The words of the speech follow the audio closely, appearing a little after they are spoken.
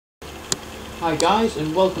Hi guys,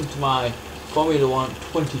 and welcome to my Formula 1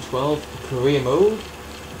 2012 career mode.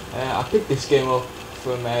 I picked this game up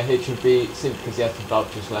from H&B simply because he had some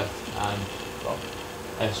vouchers left and, well,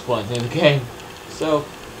 I just wanted in the game. So,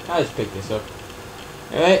 I just picked this up.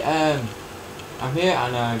 Anyway, I'm here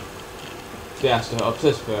and I'm today I started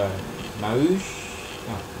obsessed for Marussia.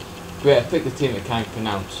 No, great, I picked the team that I can't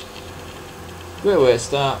pronounce. Great way to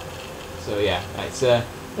start. So yeah, let's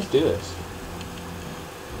do this.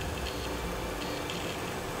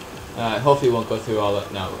 Hopefully we won't go through all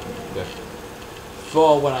that now.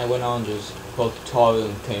 Before, when I went on, there's a whole tutorial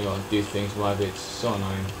and came on do things, whatever. It's so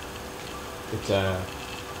annoying. But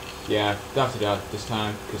yeah, don't have to do that this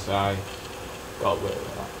time because I got rid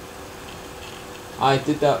of that. I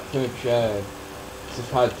did that pretty much.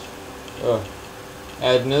 I've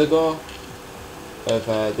had another go of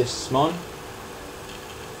this morning,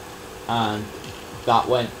 and that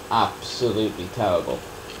went absolutely terrible.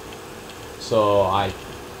 So I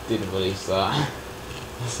didn't release that.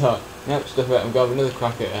 So yep, stuff it. I'm going to have another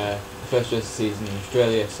crack at the first race of the season in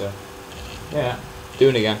Australia. So yeah,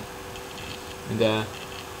 doing it again. And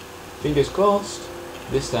fingers crossed,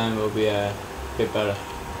 this time will be a bit better.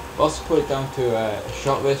 I've also put it down to a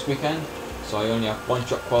short race weekend, so I only have one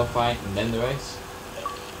shot qualifying and then the race,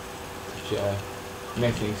 which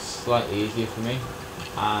makes things slightly easier for me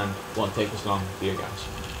and won't take as long for you guys.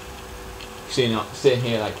 So you're not sitting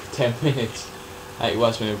here like for 10 minutes like it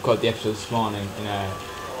was when we recorded the episode this morning, and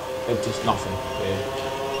it was just nothing really.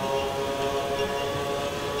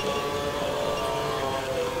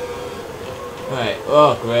 Right,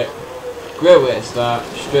 oh great way to start,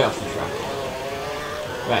 straight off the track.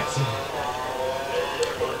 Right.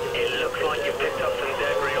 It looks like you picked up some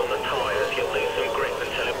debris on the tyres. You'll lose some grip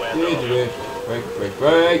until it wears off.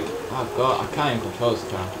 Break. Oh god, I can't even control this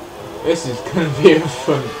car. This is gonna be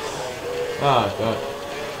fun. Oh god.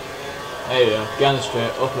 There we go, get on the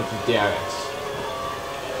straight, open up the DRS.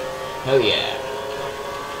 Hell yeah.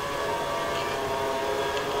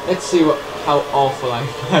 Let's see how awful I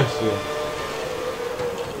feel.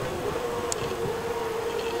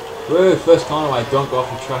 Woo, first corner I don't go off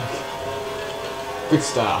the track. Good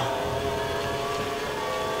start.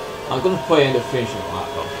 I'm gonna probably end up finishing that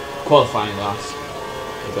though. Qualifying last.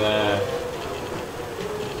 But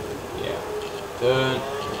yeah. Done.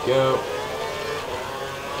 There we go.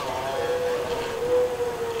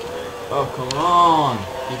 Oh come on!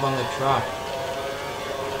 Keep on the track.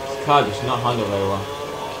 This car does not handle very well.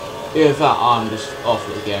 Either that or I'm just off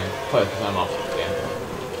with the game. Probably because I'm off with the game.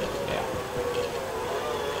 Yeah.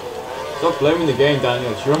 Stop blaming the game,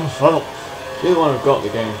 Daniel. It's your own fault. You're the one who got the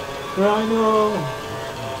game. I know.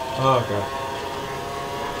 Oh god.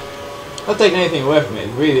 Not taking anything away from it.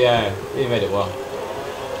 It really, really made it well.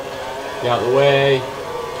 Get out of the way.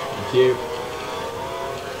 Thank you.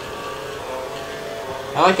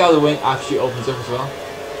 I like how the wing actually opens up as well.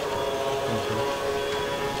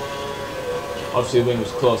 Obviously the wing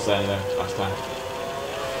was close there last time.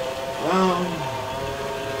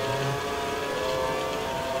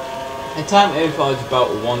 And time aim is about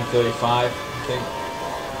 135, I think.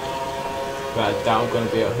 But I doubt I'm going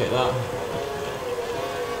to be able to hit that.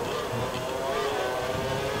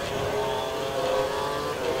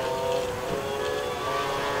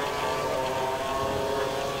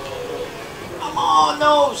 Oh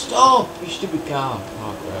no, stop! You stupid car.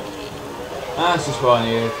 Oh crap. That's just what I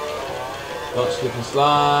needed. Don't slip and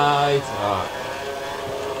slide. Alright.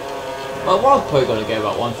 Well, I was probably going to get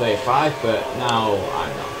about 135, but now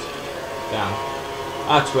I'm not. Damn.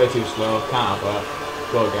 That's way too slow. Can't have that.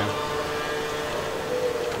 Go again.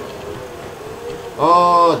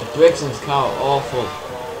 Oh, the brakes on this car are awful.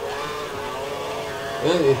 I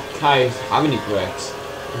don't think the car have any brakes.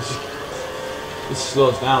 This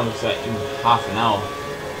slows down, it's like in half an hour.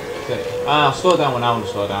 I'll slow down when I want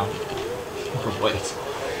to slow down. I can wait.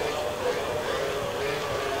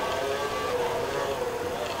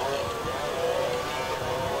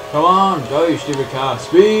 Come on, go you stupid car.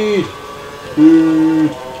 Speed!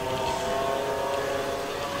 Speed!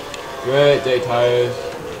 Great, day tyres.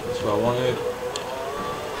 That's what I wanted.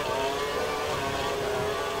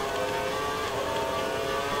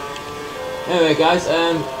 Anyway guys,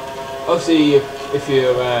 obviously if you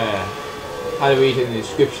had a read in the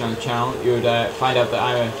description on the channel, you would find out that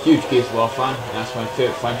I'm a huge Gears of War fan, and that's my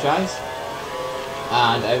favourite franchise.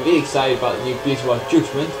 And I'm really excited about the new Gears of War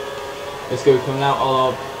Judgment. It's going to be coming out,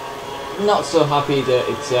 although I'm not so happy that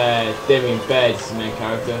it's Gamebytez as the main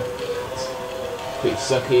character. It's pretty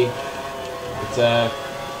sucky. But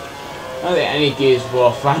I don't think any Gears of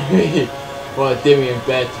War fan really wanted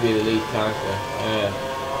Gamebytez to be the lead character.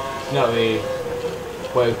 It's not really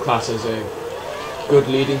what I would class as a good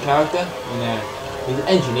leading character. And he's an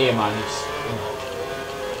engineer, man.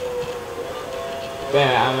 But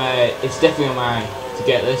anyway, it's definitely on my to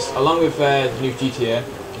get list, along with the new GTA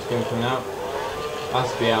that's going to come out. Has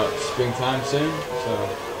to be out springtime soon, so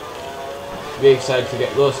be excited to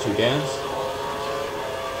get those two games.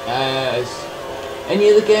 As any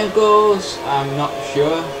other game goes, I'm not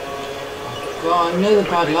sure. Got another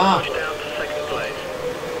bad lap.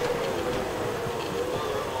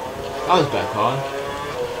 That was better, Colin.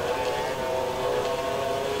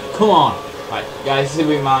 Come on! Right, guys, this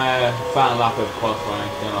will be my final lap of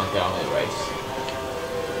qualifying, then I'll get on with the race.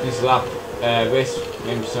 This lap, race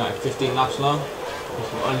maybe something like 15 laps long. You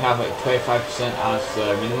only have like 25% as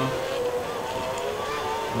minimum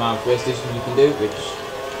amount of race distance you can do, which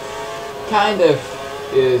kind of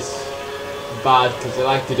is bad because I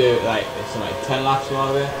like to do it like something like 10 laps more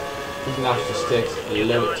of it. I think that just takes a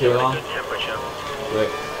little bit too long. But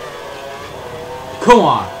come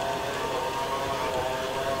on!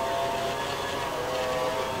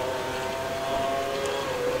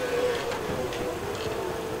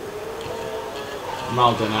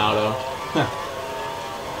 Maldonado.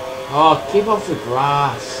 Oh, keep off the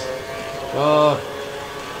grass. God.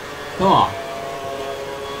 Come on.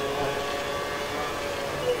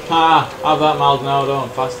 Ha! How about Maldonado? I'm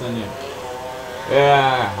faster than you.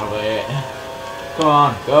 Yeah, how about it? Come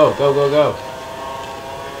on, go, go, go, go.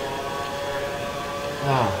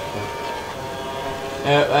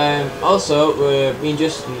 Also, me and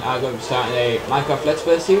Justin are going to be starting a Minecraft Let's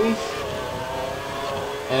Play series.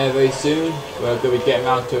 Very soon. We're going to be getting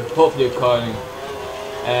around to hopefully recording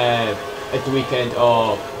at the weekend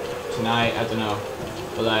or tonight, I don't know.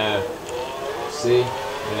 We'll see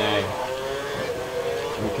when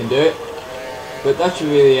we can do it. But that's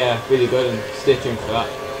really really good, and stay tuned for that.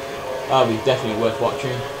 That'll be definitely worth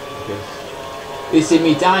watching because you see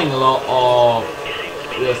me dying a lot or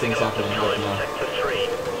real things happening, I don't know.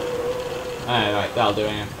 Right, that'll do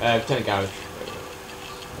it. Lieutenant Garage.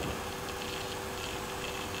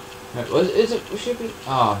 Is it? Should be.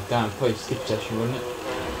 Oh damn! Probably skip session, wouldn't it?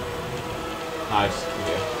 Nice.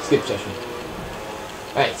 Okay. Skip session.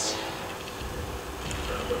 Right. That's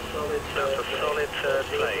a solid third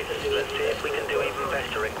place. Let's see if we can do even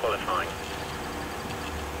better in qualifying.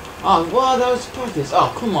 Oh, wow, that was practice.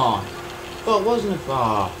 Oh, come on. That wasn't it?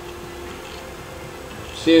 Oh.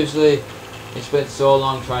 Seriously, it spent so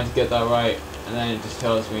long trying to get that right, and then it just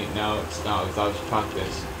tells me no, it's not. That was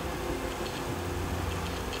practice.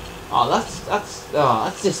 Oh,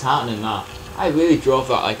 that's disheartening. That I really drove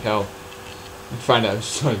that like hell. And find out I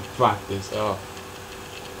was trying to practice. Oh.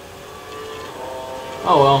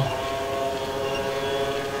 Oh well.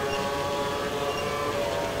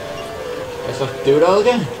 Guess I have to do it all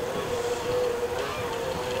again.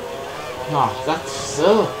 Oh, that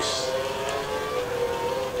sucks.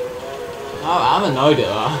 Oh, I'm annoyed at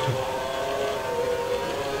that.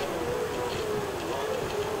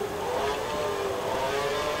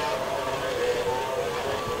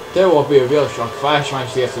 There will be a real shock if I actually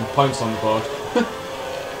manage to get some points on the board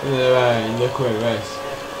in the current race.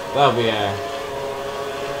 That'll be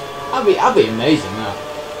amazing. That.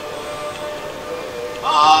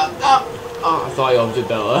 Oh, no. Oh, I thought I did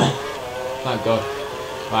that. Thank God.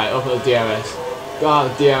 Right, open the DRS.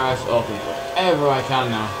 Got the DRS open wherever I can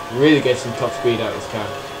now. Really get some top speed out of this car.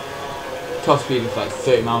 Top speed is like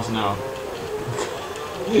 30 miles an hour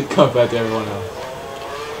compared to everyone else.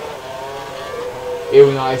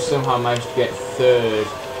 Even though I somehow managed to get third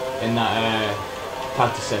in that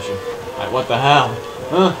practice session. Like, what the hell?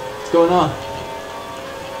 Huh? What's going on?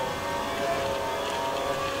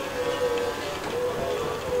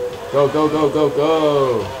 Go, go, go, go,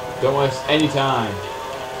 go! Don't waste any time.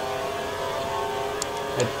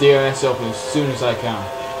 Get DRS open as soon as I can.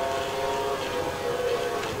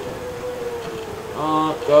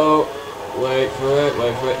 Go. Wait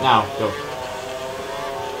for it, now, go.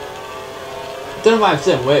 I don't know why I'm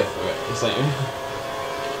saying wait for it. It's like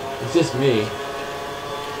it's just me.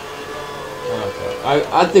 Okay.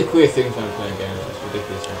 I do weird things when I'm playing games. It's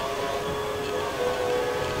ridiculous.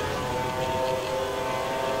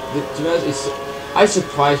 To be honest, I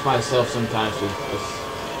surprise myself sometimes with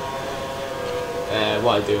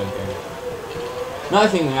what I do and things.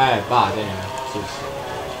 Nothing bad anyway. It's just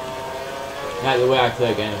like the way I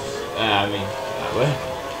play games. I mean that way.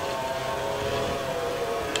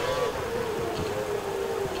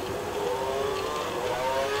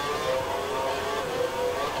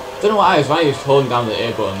 Don't know why I was just holding down the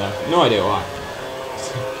A button there. No idea why.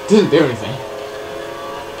 Didn't do anything.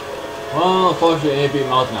 Well, unfortunately, it beat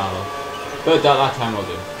Maldonado. But that time will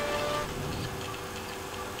do.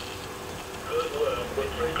 Good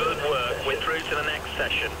work. We're through to the next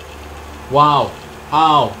Wow.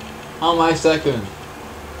 How? How am I second?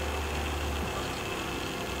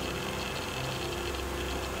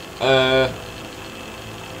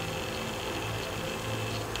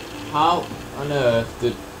 How on earth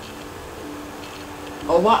did...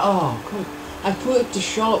 Oh, what? Oh, come... I put it to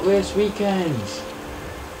short race weekends.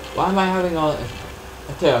 Why am I having all...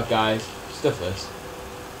 I tell you what, guys. Stuff this.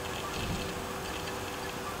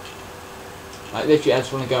 Like, literally, I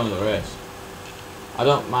just want to go on the race. I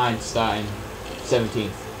don't mind starting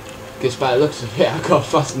 17th. Because by the looks of it, I've got a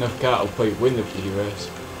fast enough car to probably win the bloody race.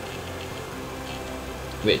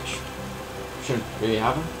 Which shouldn't really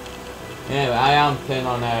happen. Anyway, I am playing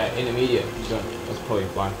on intermediate, so that's probably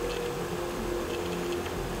why.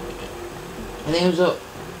 I think it was up.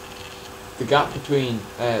 The gap between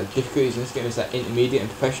difficulties in this game is like intermediate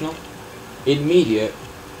and professional. Intermediate,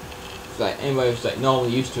 it's like anybody who's like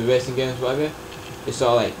normally used to racing games, or whatever. It's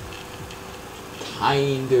all like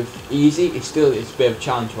kind of easy. It's a bit of a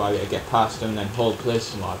challenge, whatever, to get past them and then hold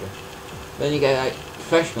places and whatever. Then you get like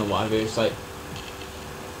professional, whatever. It's like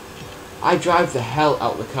I drive the hell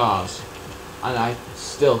out of the cars, and I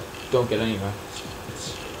still don't get anywhere.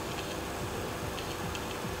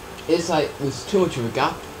 It's like there's too much of a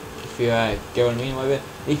gap. If you get what I mean, whatever.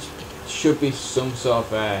 It should be some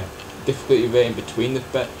sort of difficulty rating between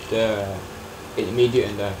the intermediate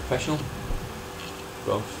and professional,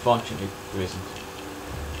 but unfortunately there isn't.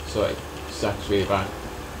 So it sucks really bad.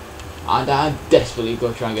 And I desperately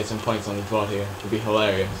go try and get some points on the board here. It would be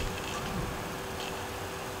hilarious.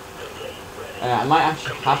 I might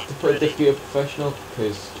actually have to put a difficulty of professional,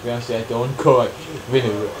 because to be honest, I don't go like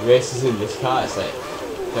winning races in this car. It's like,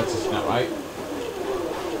 that's just not right.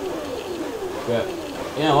 But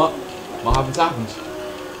you know what happens happens.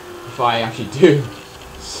 If I actually do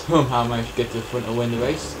somehow manage to get to the front and win the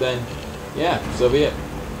race, then yeah, so be it.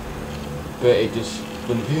 But it just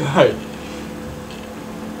wouldn't be right.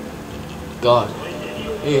 God,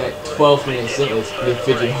 maybe like 12 minutes into this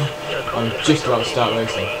video, I'm just about to start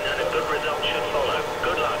racing.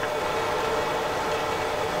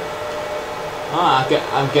 Ah,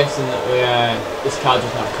 I'm guessing that this car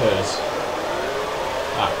doesn't have curves.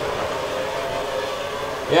 Ah.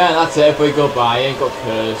 Yeah, that's it. If we go by, ain't got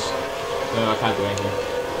curves. No, I can't do anything.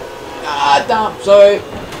 Ah, damn, sorry.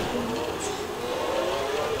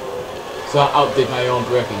 So I outdid my own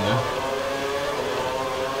braking there.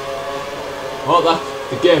 Well,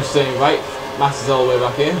 the game's staying right. Master's all the way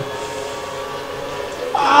back here.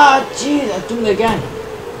 Ah, jeez, I've done it again.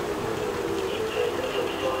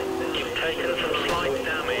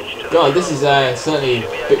 God, this is certainly a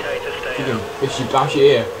bit bishy-bashy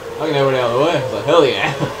here. I can everybody out of the way. It's like, hell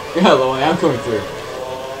yeah. Get out of the way, I'm coming through.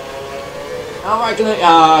 Alright,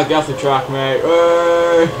 get off the track, mate.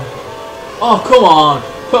 Oh, come on.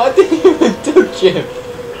 But I didn't even touch him.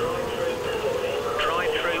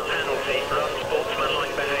 Drive-through penalty for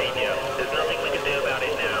unsportsmanlike behaviour. There's nothing we can do about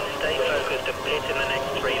it now. Stay focused and pit in the next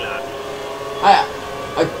 3 laps.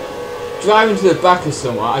 I drive into the back of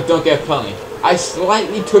someone, I don't get a penalty. I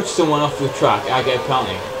slightly touch someone off the track, I get a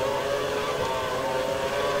penalty.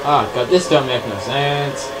 Oh god, this don't make no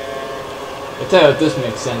sense. I tell you what does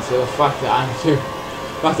make sense, the fact that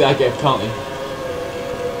I get a penalty.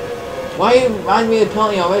 Why you remind me of the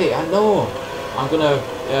penalty already? I know. I'm gonna,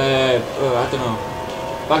 I don't know.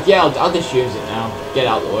 But yeah, I'll just use it now. Get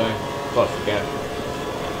out of the way. Before I forget.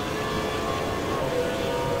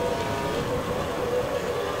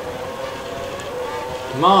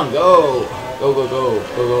 Come on, go! Go, go, go,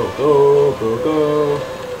 go, go, go, go, go.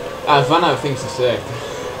 I've run out of things to say.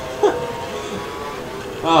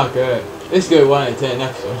 Oh, good. This is going to be 1 out of 10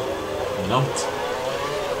 episode. Not.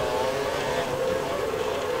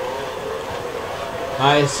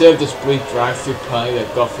 I served this bleak drive-through penalty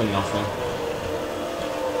that got for nothing.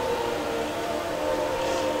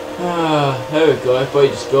 Ah, there we go. Everybody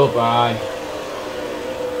just go by.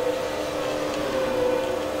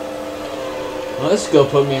 Well, this is going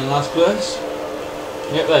to put me in last place.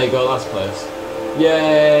 Yep, there you go, last place.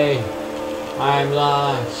 Yay! I'm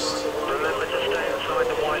last. Remember to stay inside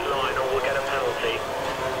the white line or we'll get a penalty.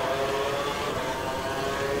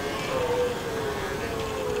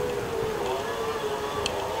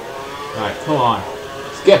 Right, come on.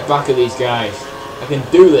 Let's get back at these guys. I can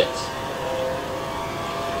do this.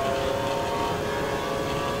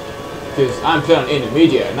 Because I'm playing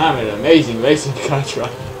intermediate and I'm an amazing racing car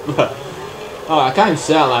driver. But oh, I can't even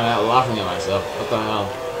say I'm out laughing at myself. What the hell?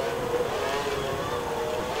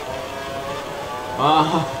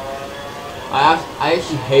 I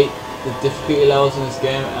actually hate the difficulty levels in this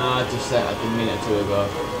game, and I just said like a minute or two ago.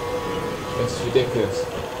 It's ridiculous.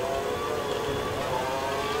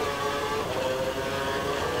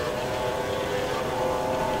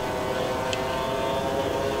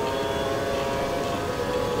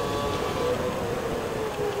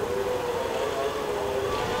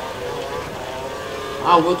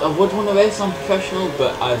 I would want to race on professional,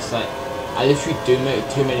 but I was like, I literally do make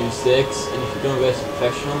too many mistakes, and if you're going to race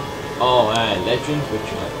professional, legend,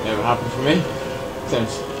 which never happened for me.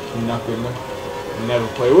 Sounds not good enough. Never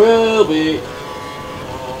play will be.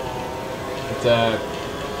 But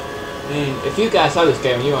I mean, if you guys have this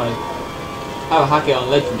game and you want to have a hack it on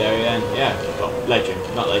legendary, then yeah, well, legend,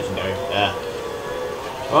 not legendary. Yeah,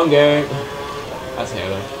 wrong game. That's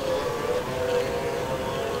Halo.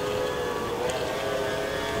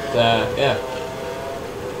 But yeah.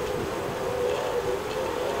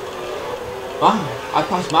 Wow, I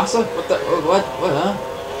passed Massa? What the? What? When the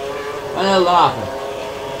hell did that happen?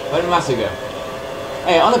 Where did Massa go?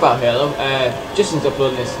 Hey, on about Halo, Justin's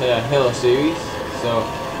uploading this Halo series, so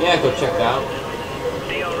yeah, go check that out.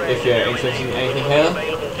 If you're interested in anything Halo.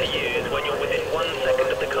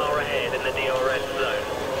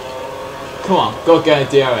 Come on, go get a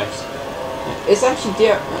DRS. It's actually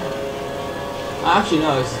actually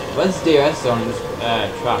no, when's the DRS on this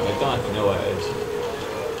track? I don't actually know where it is.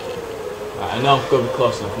 I know I'm going to be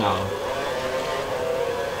close enough now.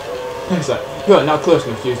 It's like, you're not close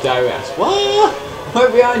enough to use DRS. What?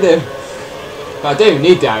 Right behind him. I don't even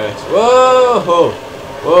need DRS. Whoa!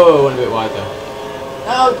 Whoa, went a bit wide there.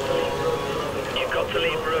 No! You've got to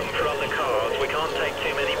leave room for other cars. We can't take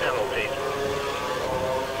too many penalties.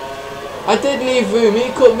 I did leave room. He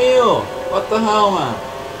cut me off. What the hell, man?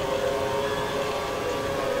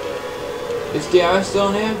 Is DRS still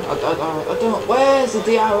on here? I don't. Where's the DRS?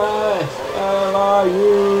 Where are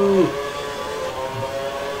you?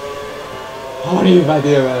 I want to use my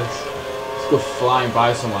DRS. Let's go flying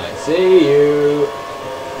by someone. See you.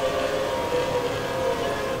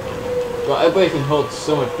 But everybody can hold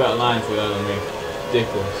so much better lines with than me.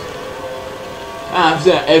 Ridiculous. I'm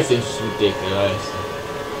saying everything's just ridiculous.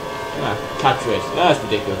 Yeah, catch race. That's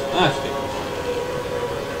ridiculous. That's ridiculous.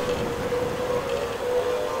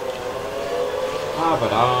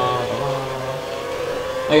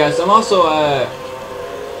 Hey guys, I'm also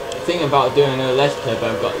thinking about doing another Let's Play,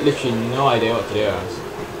 but I've got literally no idea what to do as.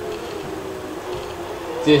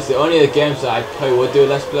 This the only other games that I probably would do a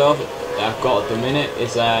Let's Play of that I've got at the minute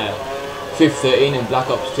is FIFA 13 and Black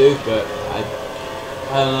Ops 2, but I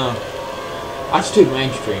don't know. That's too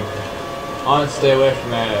mainstream. I want to stay away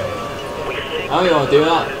from I don't even want to do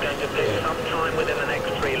that.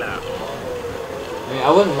 I mean, I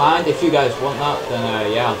wouldn't mind if you guys want that,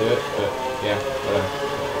 then yeah, I'll do it, but yeah, whatever.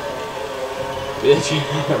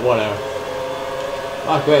 Whatever.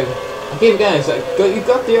 Oh, great. I keep getting it's like, you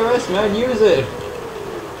got DRS, man, use it!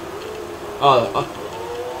 Oh,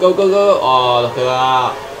 go, go, go! Oh, look at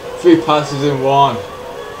that! 3 passes in 1.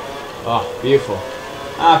 Oh, beautiful.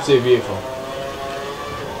 Absolutely beautiful.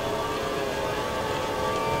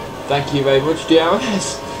 Thank you very much,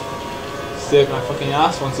 DRS! Saved my fucking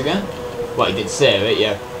ass once again. Well, he did save it,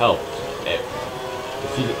 yeah, helped.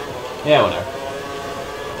 If you, yeah, whatever.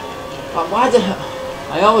 But why the hell?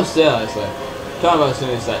 I always say that, it's like, talking about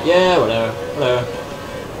something, it's like, yeah, whatever, whatever.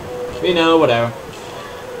 We know, whatever.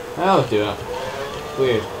 I always do that.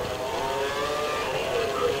 Weird.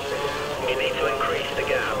 You need to increase the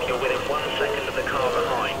gap. You're within 1 second of the car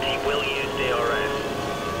behind. He will use DRS.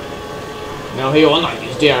 No, he will not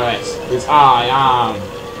use DRS, because I am.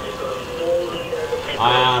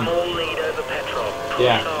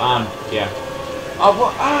 Yeah, yeah. Oh,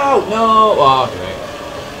 what? Ow! No! Oh, great.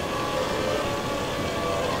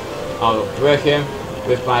 I'll break him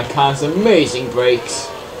with my car's amazing brakes.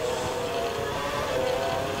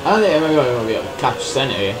 I don't think I'm going to be able to catch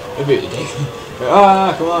centre here. It'll be ridiculous.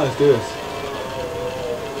 Ah, come on, let's do this.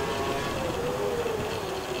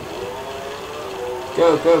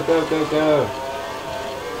 Go, go, go, go, go.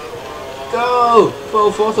 Go!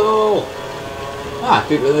 Full throttle! Ah,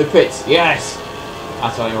 people in the pits. Yes!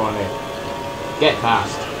 That's what I wanted. Get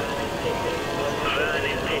past. Vern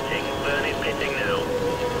is pitting now.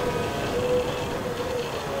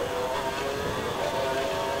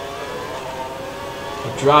 I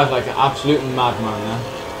drive like an absolute madman now.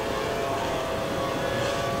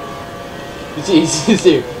 Jeez,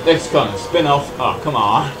 next corner, spin off. Oh, come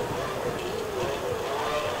on.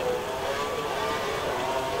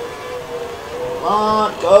 Come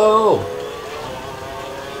on, go!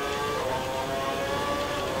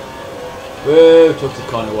 Woo, took the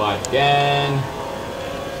corner wide again.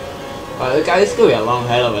 Right, look, this is going to be a long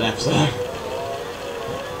hell of an episode.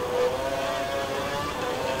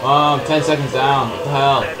 10 seconds down, what the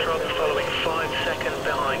hell? Petrov's following 5 seconds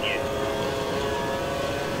behind you.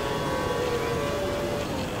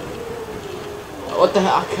 What the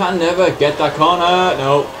hell? I can never get that corner.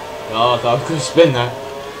 No. Oh, I thought I was going to spin there.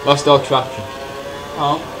 Lost all traction.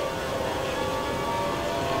 Oh.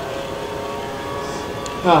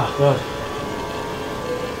 Oh, God.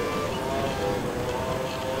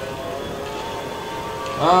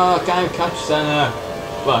 Oh, can't even catch centre.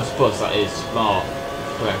 Well, I suppose that is more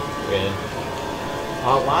correct, really.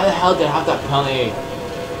 Oh, why the hell did I have that penalty?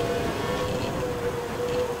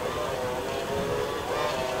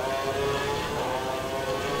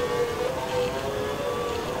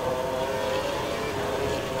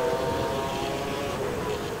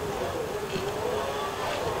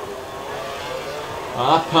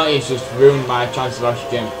 Oh, that penalty's just ruined my chance of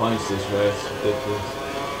actually getting points this race. Ridiculous.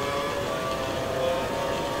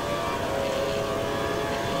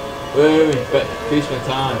 Woo, increase my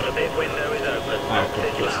time. The pit window is open. Alright,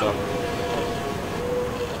 good stop.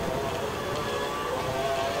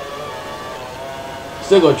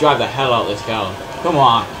 Still gonna drive the hell out of this car. Come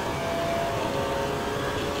on.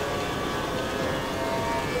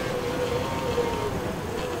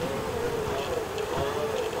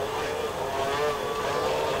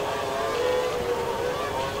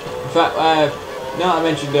 In fact, you know what I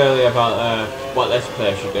mentioned earlier about what Let's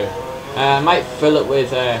Play should do? I might fill it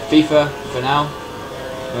with FIFA for now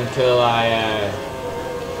until I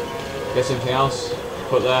get something else to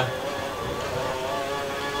put there.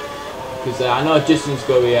 Because I know Justin's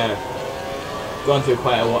going to be going through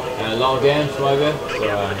quite a lot of games, whatever. The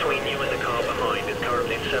gap between you and the car behind is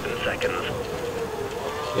currently 7 seconds.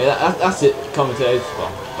 Yeah, that's it. Commentators,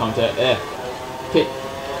 pit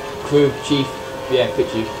crew chief, yeah, pit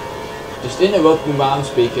chief. Just interrupt me while I'm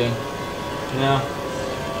speaking. You know,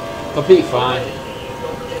 completely fine.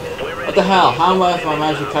 What the hell? How am I if I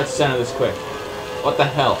manage to catch center this quick? What the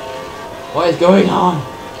hell? What is going on?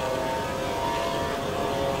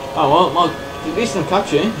 Oh well, at least I'm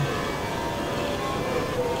catching.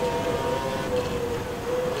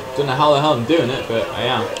 Don't know how the hell I'm doing it, but I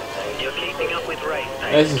am. You're keeping up with race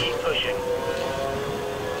pace. Keep pushing.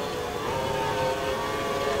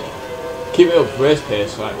 Keep it up race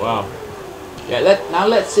pace, like wow. Yeah, now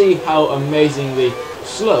let's see how amazingly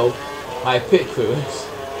slow my pit crew is.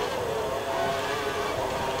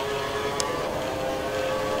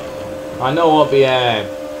 I know I won't be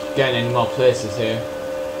getting any more places here.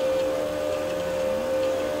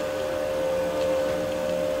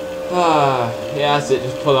 Yeah, that's it,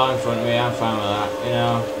 just pull out in front of me, I'm fine with that, you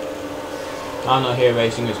know. I'm not here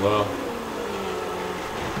racing as well.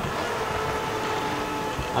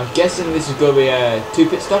 I'm guessing this is going to be 2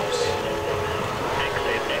 pit stops.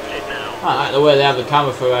 Exit now. I like the way they have the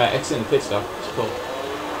camera for exiting the pit stop, it's cool.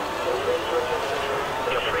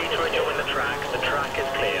 You're free to rejoin the track is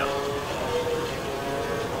clear.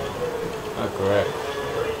 Oh, correct.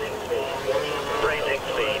 Racing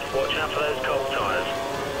speed, watch out for those cold tyres.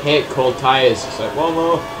 Hate cold tyres, it's like, one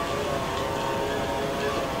more.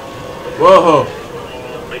 Whoa!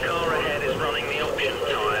 The car ahead is running the option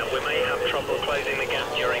tyre. We may have trouble closing the gap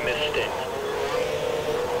during this stint.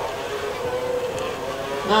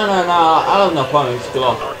 No, I'll have no problem, it's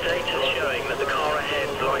Glock. Our data's showing that the car ahead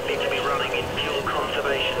is likely to be running in fuel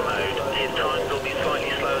conservation mode. His times will be slightly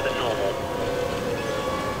slower than normal.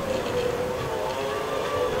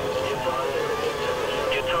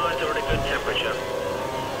 Your tyres are at a good temperature.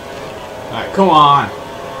 Alright, come on!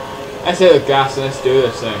 Let's hit the gas and let's do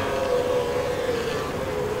this thing.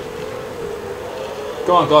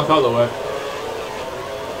 Come on, Glock, out the way.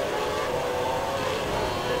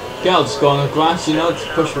 Okay, I'll just go on the grass, you know, just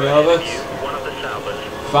push me over. It's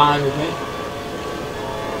fine with me.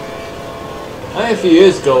 I think a few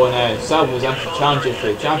years ago when Sauber was actually challenging for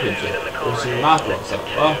the championship, it was remarkable. It's like,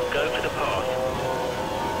 oh.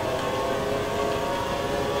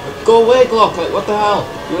 Go away, Glock, like, what the hell?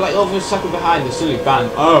 You're like over a second behind the silly bang.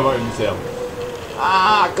 Oh, right in the tail.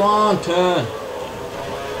 Ah, go on, turn.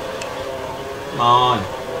 Come on.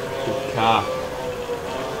 Good car.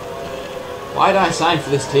 Why did I sign for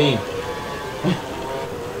this team?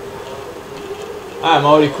 I'm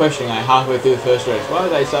already questioning like halfway through the first race. Why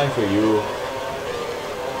did I sign for you?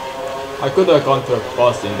 I could have gone to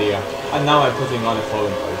Boston, dear. And now I'm putting on a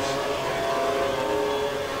falling place.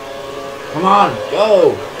 Come on,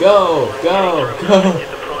 go!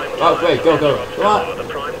 Oh, wait, go. Come on!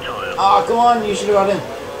 Oh, come on, you should have got him.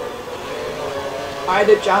 I had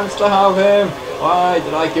a chance to have him. Why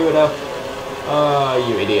did I give it up? Oh,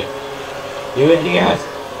 you idiot. You idiot!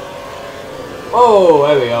 Oh,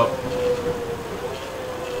 there we go.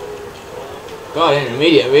 God,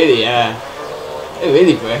 intermediate really, it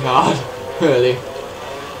really break hard. Really.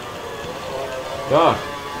 God.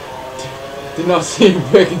 Did not see him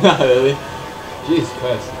breaking that early. Jesus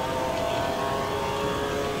Christ.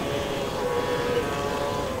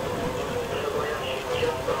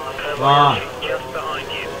 Come on. Just behind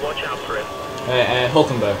you. Watch out for him.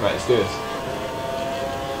 Hulkenberg, right, let's do this.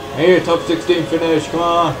 Here, top 16 finish, come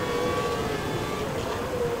on!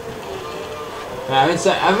 I mean,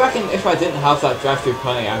 so I reckon if I didn't have that drive-through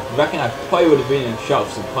penalty, I reckon I probably would have been in shot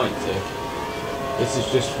of some point too. This is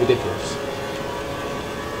just ridiculous.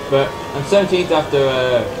 But I'm 17th after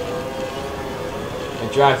a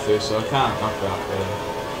drive-through, so I can't knock that really.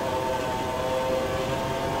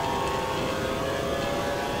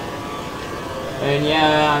 And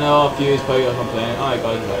yeah, I know a few is probably going to complain. Oh my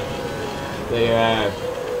god, they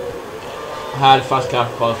had a fast car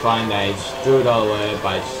for qualifying, they just threw it all away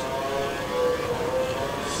by just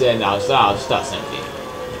saying that I'll start 17th.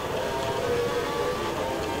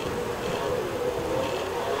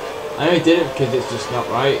 I only did it because it's just not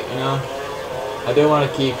right, you know. I don't want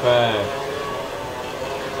to keep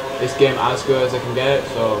this game as good as I can get it,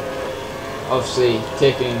 so obviously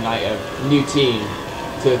taking like a new team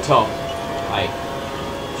to the top, like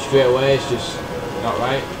straight away, is just not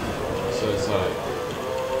right. So it's like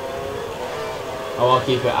I want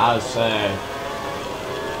to keep it as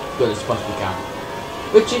good as possibly can,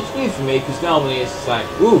 which is new for me because normally it's just like,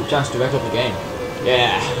 ooh, chance to wreck up a game,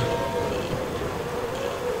 yeah.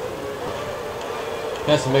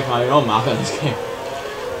 Chance to make my own mark on this game.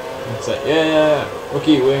 It's like, yeah,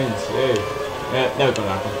 rookie wins, yeah, never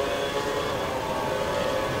gonna happen.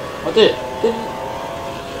 I did.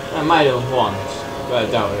 I might have once, but I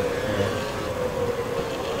doubt it. Yeah.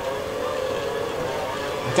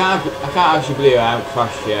 I can't actually believe I haven't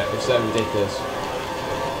crashed yet. It's so ridiculous.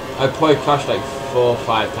 I've probably crashed like 4 or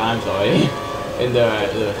 5 times already in the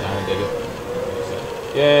other time I did it. So,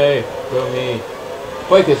 yay, go me.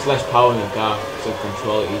 Probably because less power in the car, so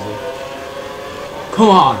control it easily. Come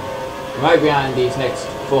on! I'm right behind these next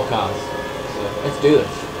 4 cars. So let's do this.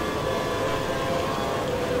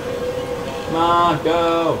 Come on,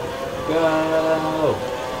 go! Go!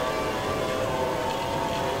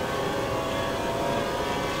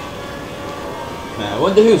 Man, I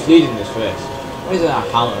wonder who's leading this race. What is that,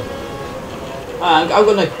 Hamilton? I'm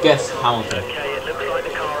gonna guess Hamilton. Okay, it looks like the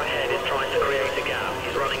car ahead is trying to create a gap.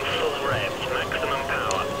 He's running full revs, maximum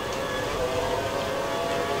power.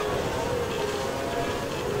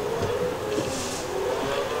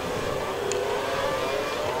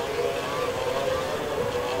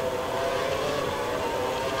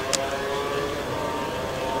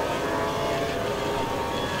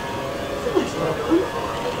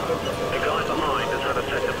 The guy behind has had a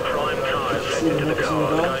set of prime tyres fitted to the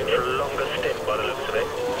car, going for a longer stint by the looks of it.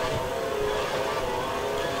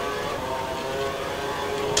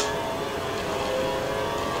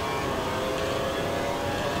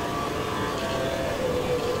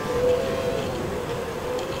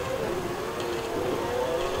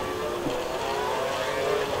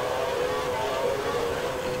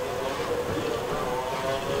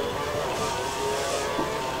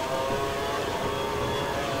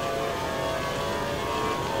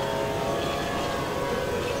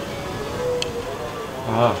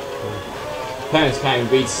 Oh. Parents can't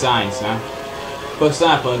even read signs now. Put a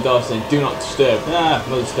sign up on the door saying, do not disturb. Ah,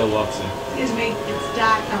 mother still walks in. Excuse me, it's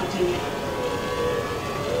dark, continue.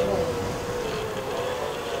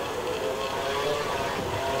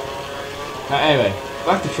 Anyway,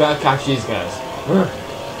 back to try to catch these guys.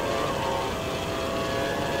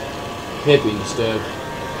 They're being disturbed.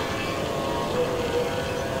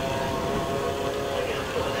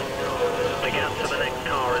 The gap to the next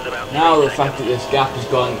car is about Now 3 the fact that this gap has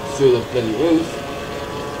gone through the bloody roof.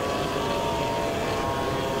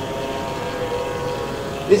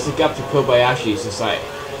 This is a gap to Kobayashi, is just like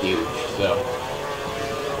huge, so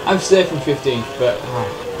I'm safe from 15th, but oh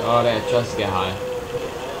god, I had a chance to get high.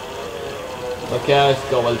 Okay, I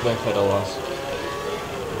forgot what the brake pedal was.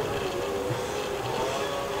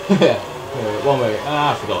 One way,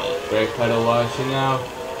 I forgot what the brake pedal was, you know.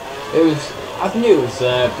 It was, I knew it was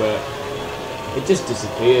there, but it just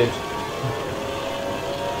disappeared.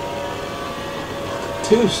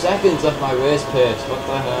 2 seconds off my race pace, what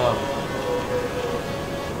the hell?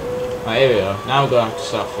 Right, here we go. Now we're going to have to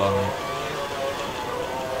start flowing.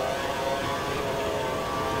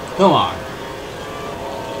 Come on.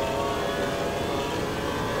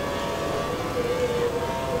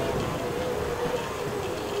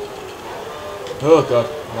 Oh god.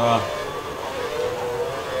 Ah.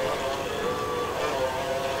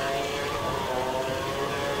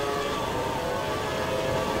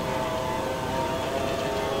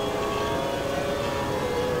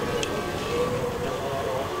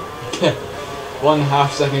 .5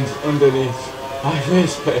 seconds underneath my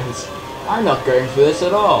race pace. I'm not going for this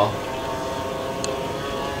at all.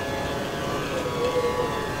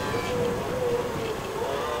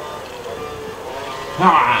 Come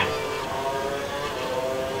on.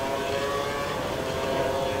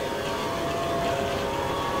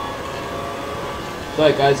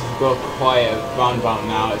 Sorry guys if I go quiet roundabout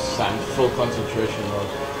now, it's set in full concentration mode.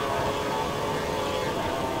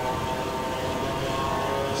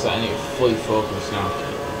 So I need to fully focus now.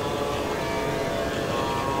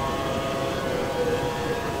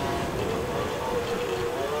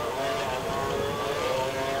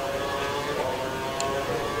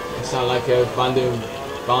 I sound like a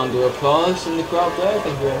round of applause in the crowd there,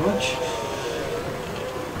 thank you very much.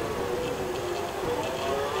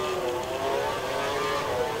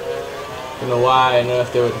 Don't know why I know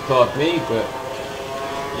if they would record me, but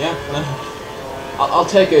yeah, I'll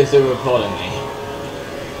take it as they're recording me.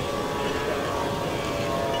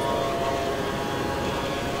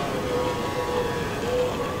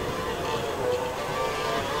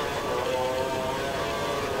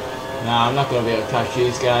 Nah, I'm not gonna be able to catch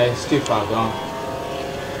these guys. Too far gone.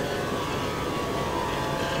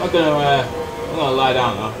 I'm gonna lie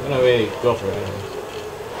down though. I'm gonna really go for it.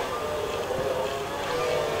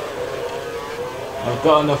 I've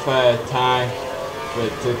got enough time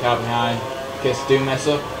to the car behind in case I do mess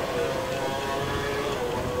up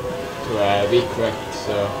to be correct.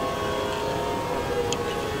 So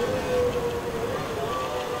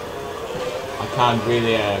I can't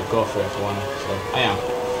really go for it for one. So I am.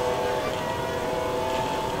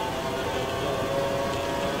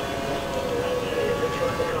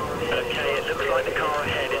 The car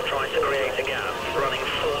ahead is trying to create a gap, running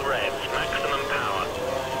full revs, maximum power.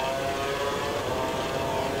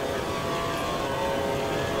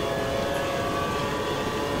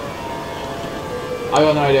 I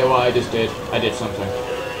got no idea what I just did. I did something.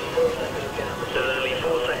 There's only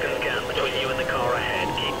 4 seconds gap between you and the car ahead.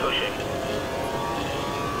 Keep pushing.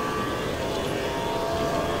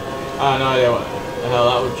 I have no idea what the hell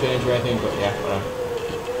that would change or anything, but yeah,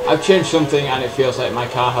 whatever. I've changed something and it feels like my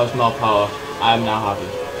car has more power. I am now happy.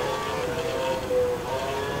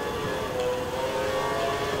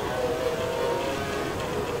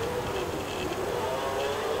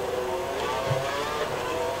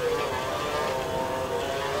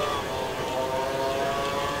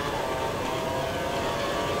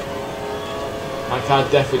 My car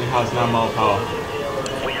definitely has now more power.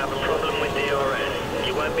 We have a problem with DRS.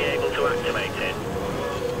 You won't be able to activate it.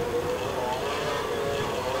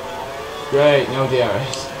 Great, no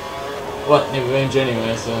DRS. What, never range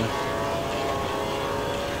anyway, so...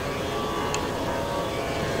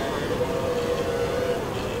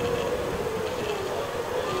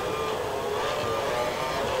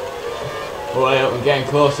 Oh, wait, I'm getting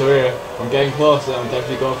closer here. I'm getting closer, I'm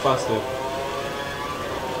definitely going faster.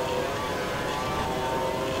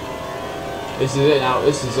 This is it now,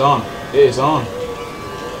 this is on. It is on.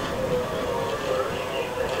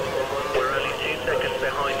 We're only 2 seconds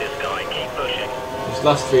behind this guy. Keep pushing. These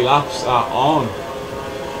last 3 laps are on.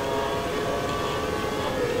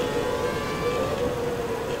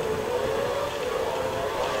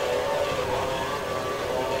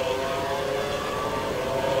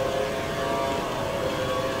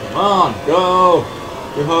 Come on, go!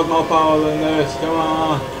 You have more power than this, come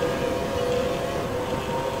on!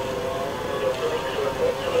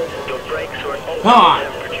 Your brakes are at Come on!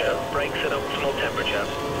 optimal temperature. Brakes at optimal temperature.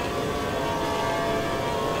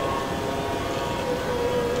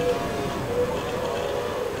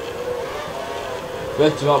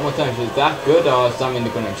 Brakes about more temperature, is that good or does that mean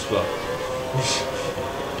they're going to explode?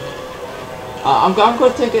 I'm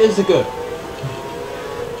going to take it as a good.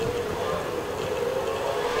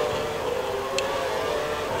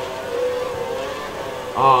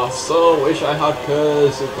 Ah, so wish I had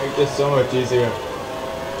cars. It'd make this so much easier.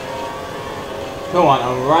 Come on,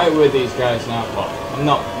 I'm right with these guys now. Well, I'm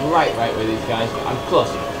not right with these guys, but I'm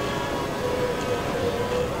close enough.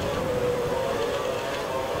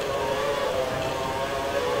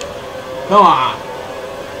 Come on!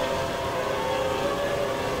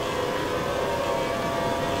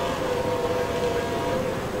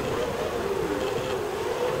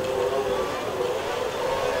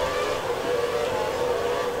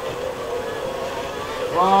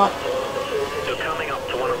 What? You're coming up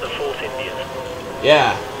to one of the Force Indians.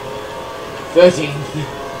 Yeah. 13.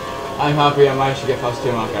 I'm happy I managed to get past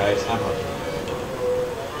 2 more guys. I'm happy.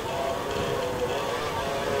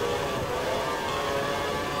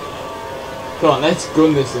 Come on, let's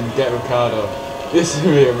gun this and get Ricardo. This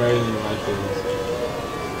would be amazing if I do this.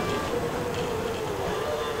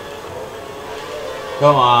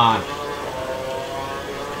 Come on.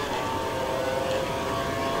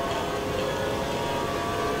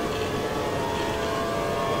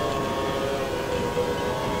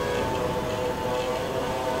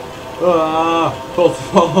 Ah,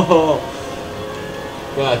 fall.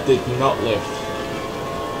 That did not lift.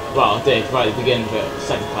 Well, it did right at the beginning, but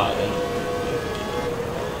second part didn't.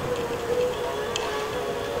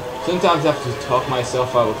 Sometimes I have to talk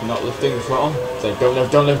myself out of not lifting the throttle. It's like, don't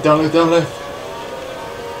lift, don't lift, don't lift, don't lift.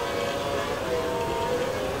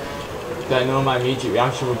 Then I know my immediate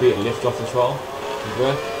reaction would be to lift off the throttle.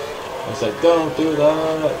 Okay? It's like, don't do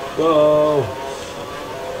that, go.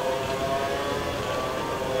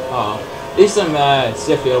 Oh, at least I'm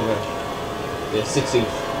safely over the 16th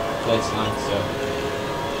place line, so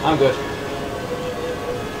I'm good.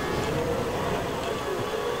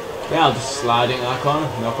 Yeah, I'm just sliding that corner,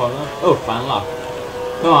 no corner. Oh, final lap.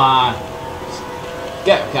 Come on.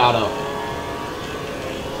 Get Ricardo.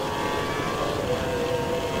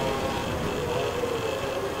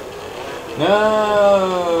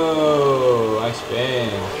 No! I spin.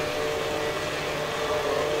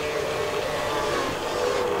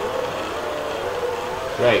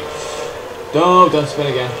 Great. Don't spin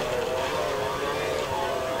again.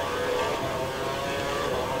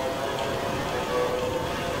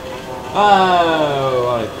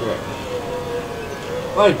 Oh,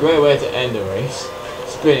 what a great way to end a race.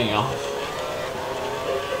 Spinning off.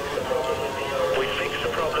 We fixed the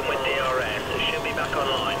problem with DRS. It should be back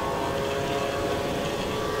online.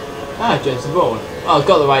 Ah, Jensen Bourne. Oh, I've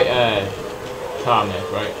got the right car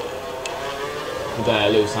make, right? With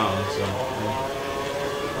Lewis Hamilton, so. Yeah.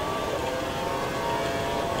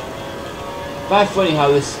 Very funny how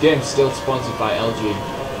this game's still sponsored by LG.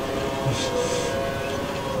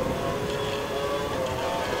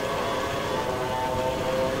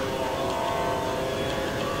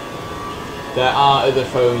 There are other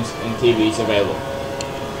phones and TVs available.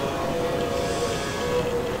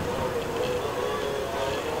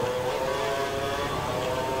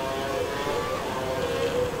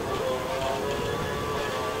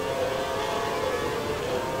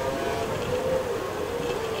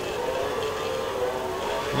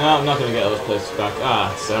 No, I'm not going to get those places back.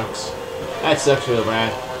 Ah, it sucks. That sucks real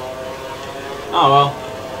bad. Oh well.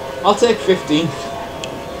 I'll take 15.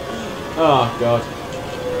 Oh god.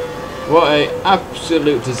 What a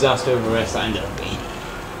absolute disaster of a race that ended up being.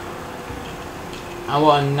 And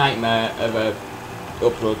what a nightmare of a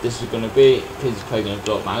upload this is going to be, because it's probably going to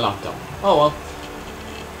blow up my laptop. Oh well.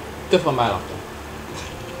 Good for my laptop.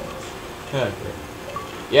 Okay.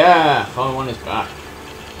 Yeah, Formula 1 is back.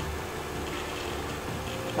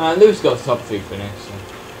 Lewis got the top 3 finish. So.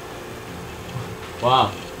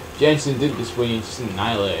 Wow. Jensen did this when he just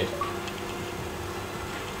annihilated.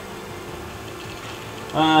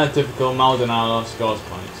 Typical Maldonado scores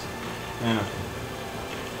points. Yeah.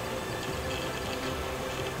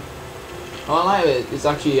 Oh, I like it. It's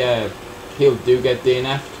actually, people do get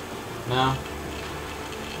DNF'd now.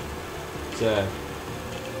 It's,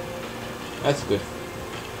 that's a good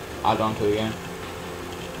add-on to the game.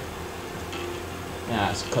 Yeah,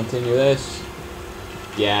 let's continue this.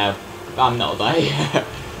 Yeah, I'm not there.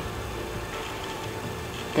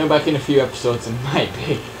 Come back in a few episodes and might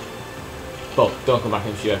be. But don't come back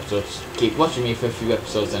in a few episodes. Keep watching me for a few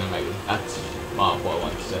episodes and maybe. That's what I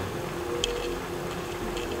want to say.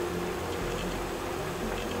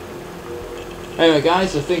 Anyway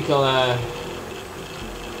guys, I think I'll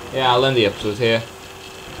end the episode here.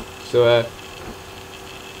 So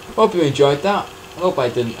hope you enjoyed that. I hope I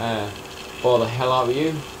didn't bore the hell out of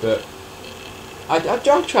you, but I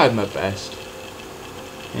tried my best.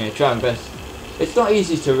 Yeah, tried my best. It's not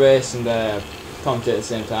easy to race and commentate at the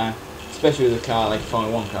same time, especially with a car like a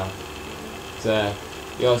Formula 1 car. So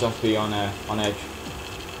you always have to be on edge.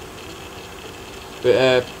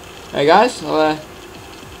 But hey guys, I'll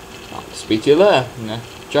speak to you later.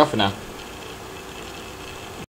 Ciao for now.